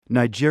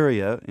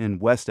Nigeria in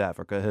West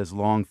Africa has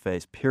long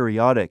faced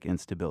periodic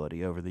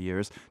instability over the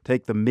years.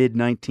 Take the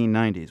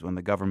mid-1990s when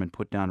the government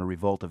put down a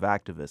revolt of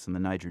activists in the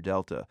Niger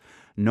Delta.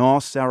 Noo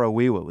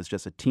Saro-Wiwa was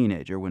just a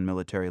teenager when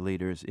military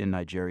leaders in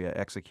Nigeria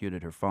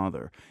executed her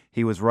father.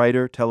 He was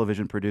writer,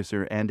 television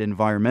producer, and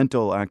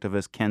environmental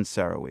activist Ken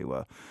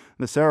Saro-Wiwa.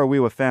 The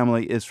Saro-Wiwa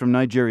family is from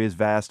Nigeria's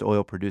vast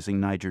oil-producing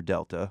Niger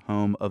Delta,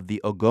 home of the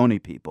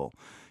Ogoni people.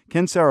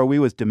 Ken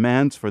Saro-Wiwa's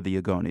demands for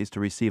the Ogonis to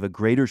receive a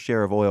greater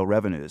share of oil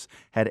revenues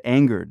had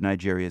angered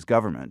Nigeria's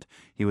government.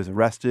 He was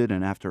arrested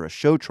and, after a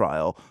show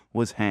trial,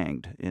 was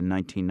hanged in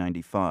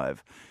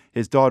 1995.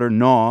 His daughter,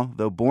 Noo,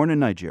 though born in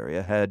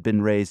Nigeria, had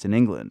been raised in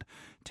England.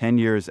 10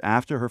 years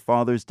after her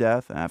father's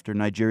death, after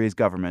Nigeria's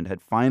government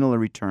had finally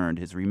returned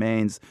his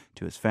remains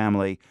to his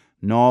family,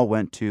 Noo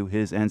went to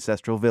his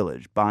ancestral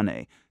village,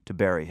 Bane, to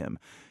bury him.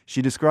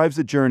 She describes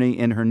the journey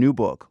in her new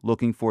book,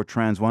 Looking for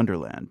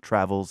Transwonderland,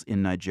 Travels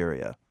in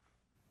Nigeria.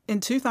 In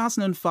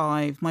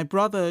 2005, my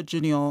brother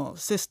Junior,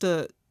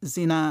 sister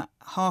Zina,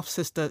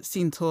 half-sister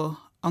Sinto,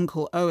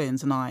 Uncle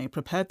Owens and I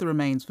prepared the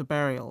remains for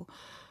burial.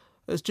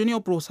 As Junior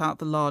brought out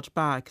the large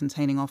bag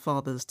containing our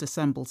father's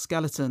dissembled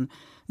skeleton,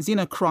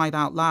 Zina cried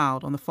out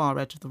loud on the far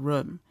edge of the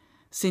room.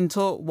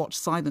 Sinto watched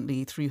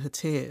silently through her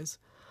tears.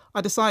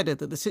 I decided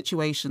that the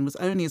situation was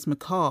only as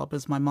macabre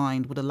as my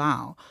mind would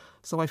allow,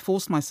 so I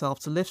forced myself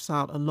to lift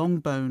out a long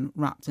bone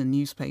wrapped in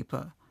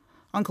newspaper.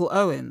 Uncle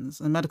Owens,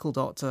 a medical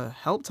doctor,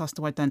 helped us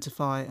to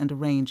identify and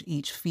arrange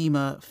each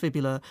femur,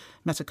 fibula,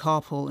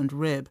 metacarpal and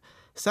rib,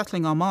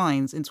 settling our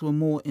minds into a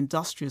more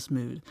industrious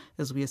mood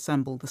as we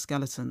assembled the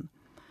skeleton.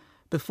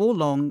 Before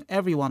long,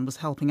 everyone was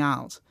helping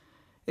out.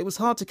 It was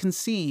hard to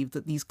conceive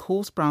that these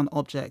coarse brown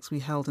objects we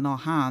held in our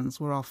hands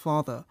were our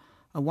father,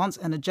 a once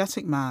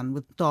energetic man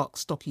with dark,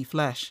 stocky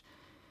flesh.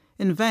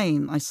 In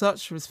vain, I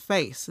searched for his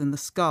face in the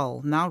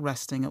skull now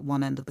resting at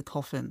one end of the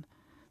coffin.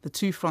 The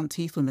two front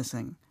teeth were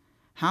missing.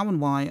 How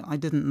and why, I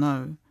didn't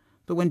know.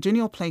 But when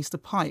Junior placed a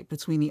pipe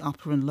between the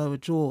upper and lower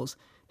jaws,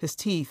 his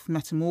teeth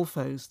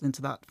metamorphosed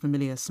into that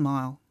familiar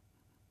smile.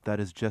 That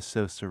is just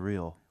so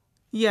surreal.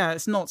 Yeah,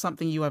 it's not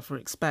something you ever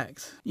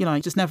expect. I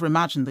just never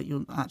imagined that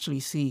you'll actually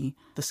see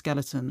the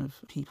skeleton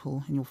of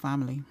people in your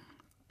family.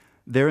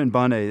 There in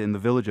Bane, in the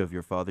village of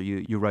your father,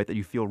 you write that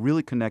you feel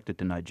really connected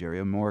to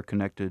Nigeria, more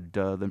connected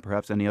than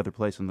perhaps any other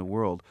place in the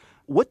world.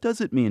 What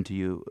does it mean to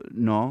you,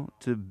 Noo,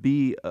 to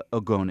be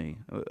Ogoni,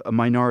 a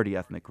minority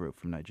ethnic group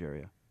from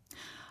Nigeria?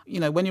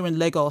 When you're in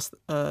Lagos,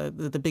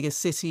 the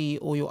biggest city,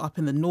 or you're up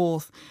in the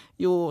north,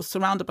 you're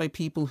surrounded by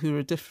people who are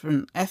a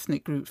different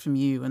ethnic group from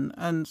you.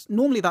 And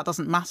normally that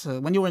doesn't matter.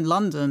 When you're in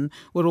London,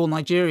 we're all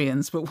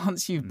Nigerians. But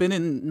once you've been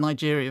in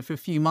Nigeria for a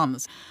few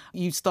months,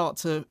 you start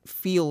to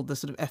feel the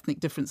sort of ethnic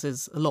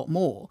differences a lot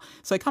more.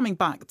 So coming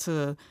back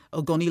to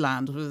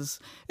Ogoniland was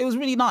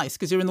really nice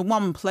because you're in the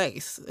one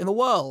place in the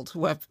world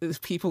where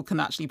people can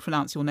actually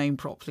pronounce your name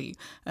properly.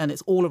 And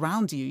it's all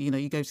around you.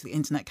 You go to the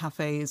internet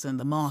cafes and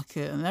the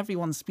market and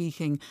everyone's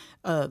speaking,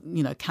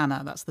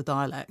 Kana, that's the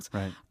dialect.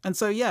 Right. And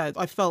so,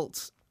 I felt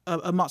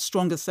a much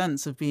stronger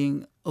sense of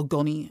being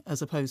Ogoni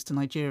as opposed to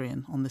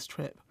Nigerian on this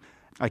trip.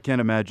 I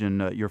can't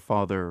imagine your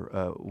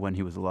father, when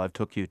he was alive,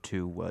 took you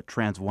to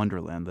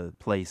Transwonderland, the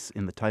place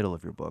in the title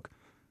of your book.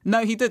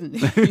 No, he didn't.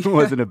 He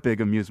wasn't a big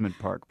amusement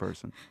park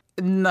person.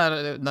 No.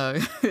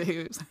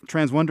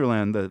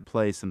 Transwonderland, the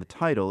place in the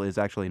title, is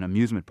actually an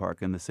amusement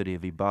park in the city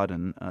of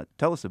Ibadan.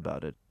 Tell us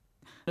about it.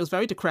 It was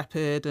very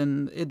decrepit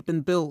and it had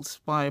been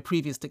built by a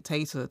previous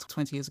dictator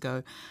 20 years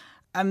ago.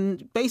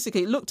 And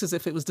basically it looked as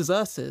if it was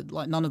deserted,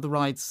 like none of the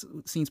rides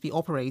seemed to be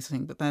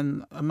operating. But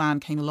then a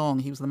man came along,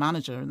 he was the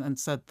manager, and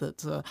said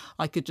that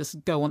I could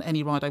just go on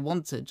any ride I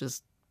wanted,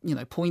 just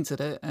point at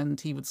it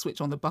and he would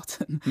switch on the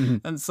button.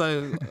 Mm-hmm. And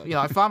so,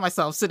 I found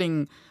myself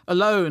sitting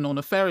alone on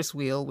a Ferris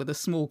wheel with a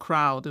small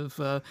crowd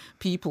of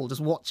people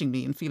just watching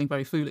me and feeling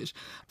very foolish.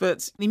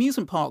 But the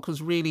amusement park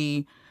was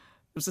really...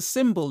 It was a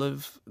symbol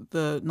of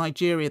the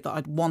Nigeria that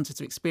I'd wanted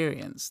to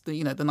experience,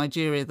 the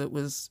Nigeria that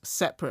was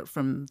separate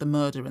from the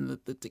murder and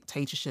the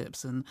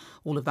dictatorships and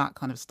all of that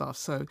kind of stuff.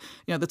 So,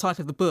 the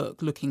title of the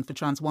book, Looking for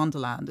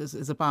Transwonderland,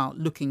 is about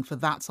looking for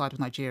that side of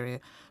Nigeria.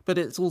 But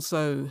it's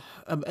also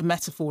a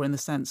metaphor in the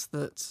sense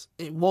that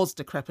it was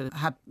decrepit, it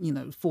had,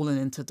 fallen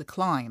into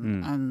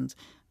decline. And,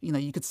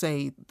 you could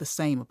say the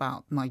same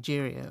about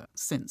Nigeria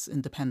since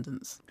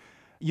independence.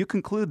 You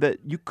conclude that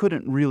you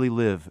couldn't really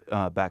live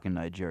back in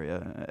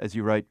Nigeria. As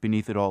you write,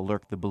 beneath it all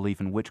lurked the belief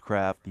in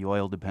witchcraft, the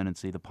oil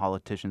dependency, the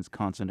politicians'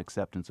 constant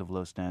acceptance of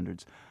low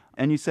standards.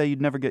 And you say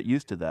you'd never get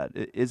used to that.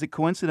 Is it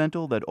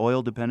coincidental that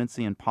oil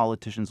dependency and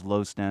politicians'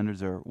 low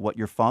standards are what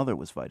your father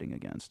was fighting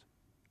against?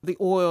 The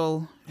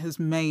oil has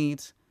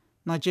made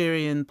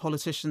Nigerian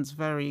politicians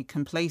very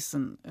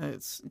complacent.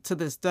 To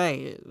this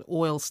day,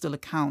 oil still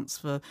accounts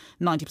for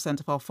 90%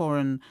 of our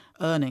foreign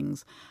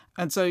earnings.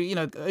 And so,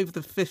 over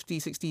the 50,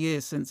 60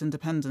 years since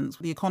independence,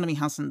 the economy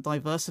hasn't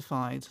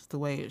diversified the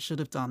way it should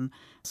have done.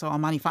 So our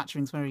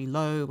manufacturing is very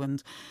low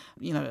and,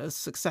 a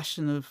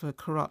succession of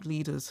corrupt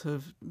leaders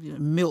have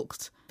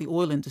milked the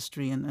oil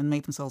industry and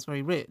made themselves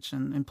very rich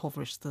and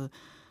impoverished the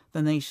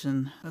the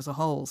nation as a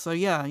whole. So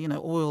yeah,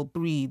 oil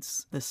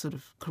breeds this sort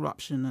of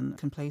corruption and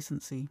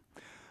complacency.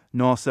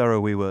 Noo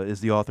Saro-Wiwa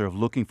is the author of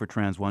Looking for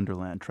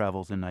Transwonderland,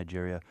 Travels in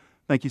Nigeria.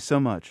 Thank you so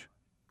much.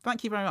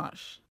 Thank you very much.